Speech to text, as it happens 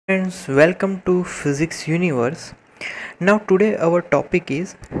Friends, welcome to Physics Universe. Now today our topic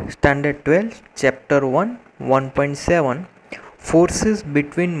is Standard 12 Chapter 1 1.7 Forces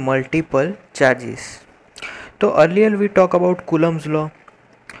between multiple charges. So earlier we talk about Coulomb's law.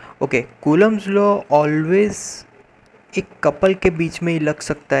 Okay, Coulomb's law always एक couple के बीच में ही लग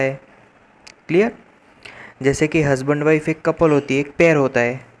सकता है. Clear? जैसे कि husband wife एक couple होती है, एक पेयर होता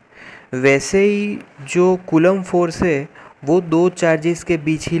है, वैसे ही जो कूलम फोर्स है वो दो चार्जेस के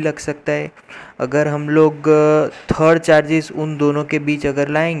बीच ही लग सकता है. अगर हम लोग थर्ड चार्जेस उन दोनों के बीच अगर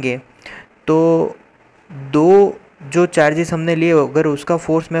लाएंगे तो दो जो चार्जेस हमने लिए अगर उसका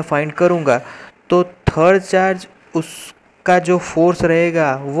फोर्स मैं फाइंड करूँगा तो थर्ड चार्ज उसका जो फोर्स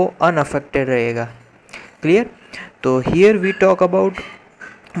रहेगा वो अनअफेक्टेड रहेगा. क्लियर? तो here we talk about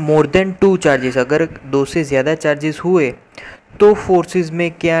more than two charges. अगर दो से ज़्यादा चार्जेस हुए तो फोर्सेस में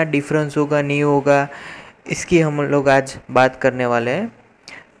क्या डिफरेंस होगा नहीं होगा इसकी हम लोग आज बात करने वाले हैं.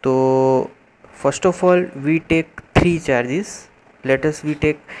 तो first of all we take three charges. Let us we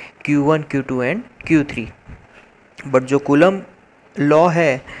take Q1, Q2 and Q3. But जो कूलम लॉ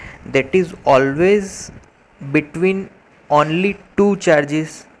है that is always between only two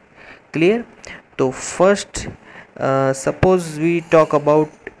charges. Clear? तो first suppose we talk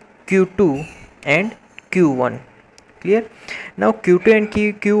about Q2 and Q1. Clear? Now Q2 and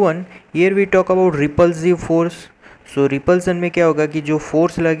Q1, here we talk about repulsive force. So repulsion में क्या होगा कि जो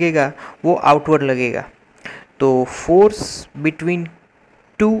force लगेगा वो outward लगेगा. तो force between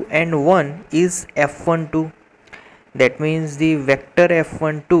 2 and 1 is F12. That means the vector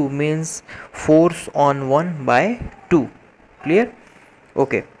F12 means force on 1 by 2. Clear?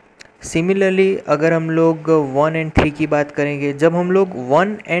 Okay. Similarly अगर हम लोग 1 एंड 3 की बात करेंगे, जब हम लोग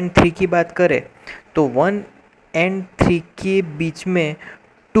 1 एंड 3 की बात करें तो 1 एंड 3 के बीच में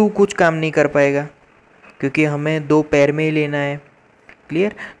 2 कुछ काम नहीं कर पाएगा क्योंकि हमें दो पैर में ही लेना है.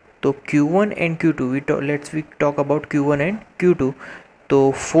 क्लियर? तो Q1 and Q2 let's we talk about Q1 and Q2.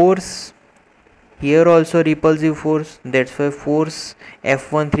 तो force here also repulsive force, that's why force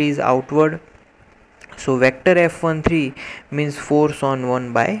F13 is outward. So vector F13 means force on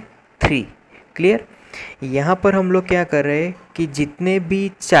 1 bye 3. Clear? यहाँ पर हम लोग क्या कर रहे हैं कि जितने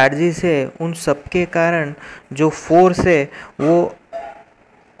भी चार्जेस है उन सब के कारण जो फोर्स है वो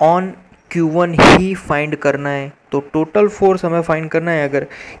ऑन Q1 ही फाइंड करना है. तो टोटल फोर्स हमें फाइंड करना है अगर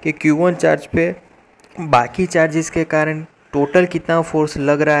कि Q1 चार्ज पे बाकी चार्जेस के कारण टोटल कितना फोर्स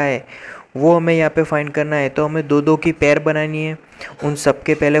लग रहा है वो हमें यहाँ पे फाइंड करना है. तो हमें दो दो की पेयर बनानी है, उन सब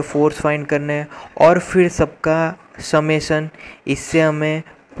के पहले फोर्स फाइंड करना है और फिर सबका समेशन. इससे हमें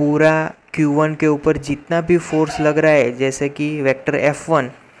पूरा Q1 के ऊपर जितना भी फोर्स लग रहा है जैसे कि वेक्टर F1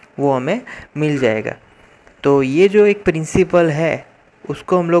 वो हमें मिल जाएगा. तो ये जो एक प्रिंसिपल है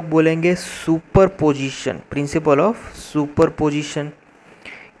उसको हम लोग बोलेंगे सुपरपोजिशन, प्रिंसिपल ऑफ सुपरपोजिशन.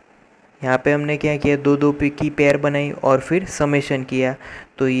 यहाँ पे हमने क्या किया, दो दो पे की पेयर बनाई और फिर समेशन किया,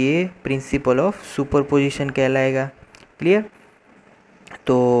 तो ये प्रिंसिपल ऑफ सुपरपोजिशन कहलाएगा. क्लियर?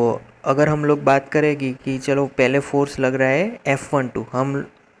 तो अगर हम लोग बात करेंगे कि चलो पहले फोर्स लग रहा है F12,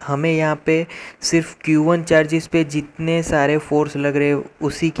 हमें यहाँ पे सिर्फ Q1 चार्जेस पे जितने सारे फोर्स लग रहे हैं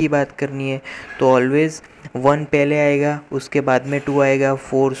उसी की बात करनी है. तो ऑलवेज 1 पहले आएगा, उसके बाद में 2 आएगा,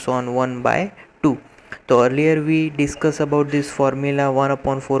 फोर्स ऑन 1 बाय 2. तो earlier we discuss about this formula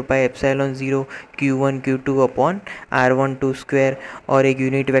 1/4πε0 Q1 Q2 upon R12 square. और एक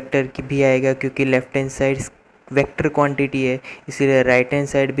यूनिट वेक्टर की भी आएगा क्योंकि left hand side vector quantity है, इसीलिए राइट हैंड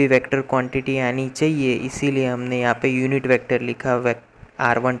साइड भी वेक्टर क्वांटिटी आनी चाहिए, इसीलिए हमने यहाँ पे यूनिट वेक्टर लिखा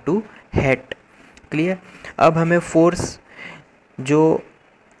R12 हैट. क्लियर? अब हमें फोर्स जो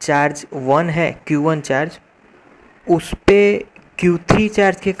चार्ज 1 है Q1 चार्ज उस पे Q3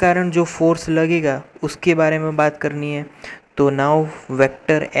 चार्ज के कारण जो फोर्स लगेगा उसके बारे में बात करनी है. तो now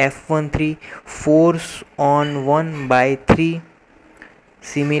vector F13 force on 1 bye 3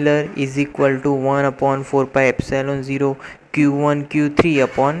 similar is equal to 1/4πε0 Q1 Q3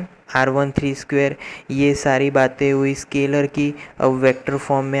 upon R13 square. ये सारी बातें हुई स्केलर की, अब वेक्टर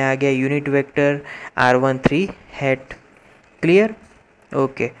फॉर्म में आ गया unit vector R13 hat. Clear?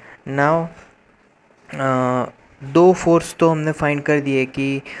 Okay. Now दो फोर्स तो हमने फाइंड कर दिए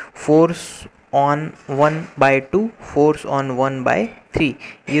कि force on 1 bye 2, force on 1 bye 3,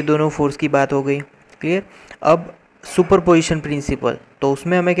 ये दोनों फोर्स की बात हो गई. क्लियर? अब सुपरपोजिशन प्रिंसिपल, तो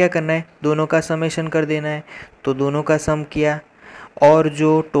उसमें हमें क्या करना है, दोनों का समेशन कर देना है. तो दोनों का सम किया और जो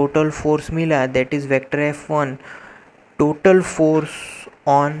टोटल फोर्स मिला that is vector F1 total force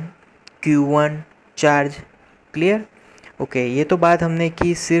on Q1 charge. Clear? Okay. ये तो बात हमने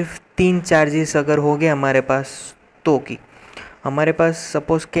की सिर्फ 3 चार्जेस अगर हो गए हमारे पास तो की. हमारे पास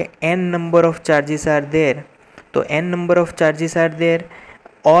सपोज के n number of charges are there, तो n number of charges are there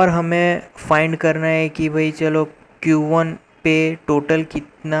और हमें फाइंड करना है कि भाई चलो Q1 पे टोटल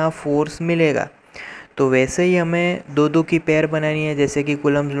कितना फोर्स मिलेगा। तो वैसे ही हमें दो दो की पेयर बनानी है, जैसे कि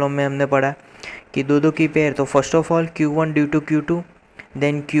कूलम्स लॉ में हमने पढ़ा कि दो दो की पेयर। तो first of all Q1 due to Q2,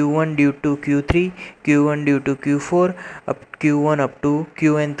 then Q1 due to Q3, Q1 due to Q4, अब Q1 अप टू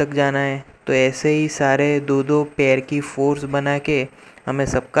Qn तक जाना है। तो ऐसे ही सारे दो दो पेयर की फोर्स बना के हमें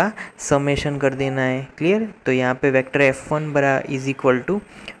सबका समेशन कर देना है। क्लियर। तो यहाँ पे वेक्टर F1 बरा is equal to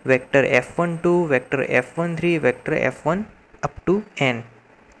vector F12, vector F13, vector F1 up to n।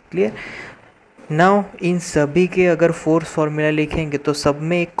 Clear. Now in सभी के अगर फोर्स फॉर्मूला लिखेंगे तो सब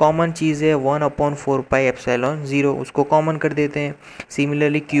में एक कॉमन चीज़ है 1/4πε0, उसको कॉमन कर देते हैं।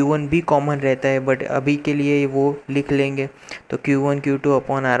 सिमिलरली Q1 भी कॉमन रहता है, बट अभी के लिए वो लिख लेंगे। तो Q1 Q2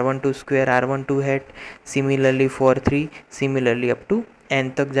 upon R12 square R12 hat. Similarly for 3, similarly up to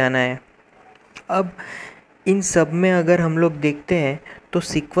n तक जाना है। अब इन सब में अगर हम लोग देखते हैं तो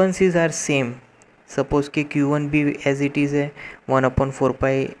सीक्वेंसेस आर सेम। सपोज़ कि Q1 भी एज इट इज़ है,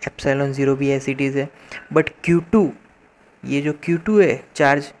 1/4πε0 भी एज इट इज़ है। बट Q2, ये जो Q2 है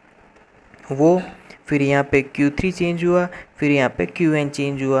चार्ज, वो फिर यहाँ पे Q3 चेंज हुआ, फिर यहाँ पे Qn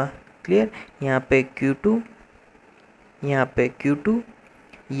चेंज हुआ। क्लियर। यहाँ पे Q2, यहाँ पे Q2,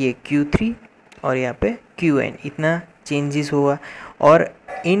 ये Q3 और यहाँ पे Qn, इतना चेंजेस हुआ। और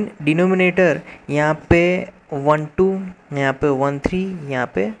इन डिनोमिनेटर यहाँ पे 1 2, यहाँ पे 1 3,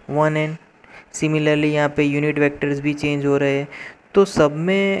 यहाँ पे 1 n। सिमिलरली यहाँ पे यूनिट वेक्टर्स भी चेंज हो रहे हैं। तो सब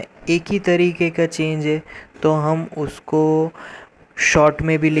में एक ही तरीके का चेंज है, तो हम उसको शॉर्ट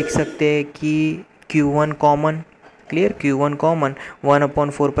में भी लिख सकते हैं कि Q1 common. Clear. Q1 common,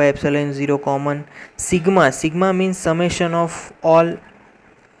 1/4πε0 common, sigma, sigma means summation of all.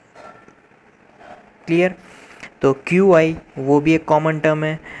 Clear. तो QI वो भी एक कॉमन टर्म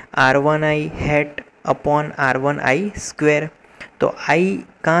है, R1I hat upon R1I square. तो I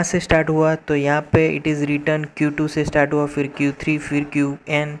कहाँ से स्टार्ट हुआ, तो यहाँ पे इट इज़ रिटर्न Q2 से स्टार्ट हुआ, फिर Q3, फिर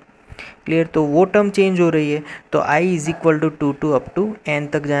Qn। क्लियर। तो वो टर्म चेंज हो रही है, तो I is equal to 2 2 up to n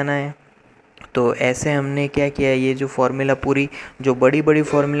तक जाना है। तो ऐसे हमने क्या किया, ये जो फॉर्मूला पूरी जो बड़ी बड़ी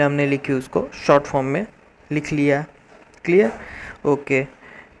फॉर्मूला हमने लिखी उसको शॉर्ट फॉर्म में लिख लिया। क्लियर। Okay,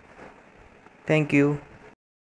 thank you.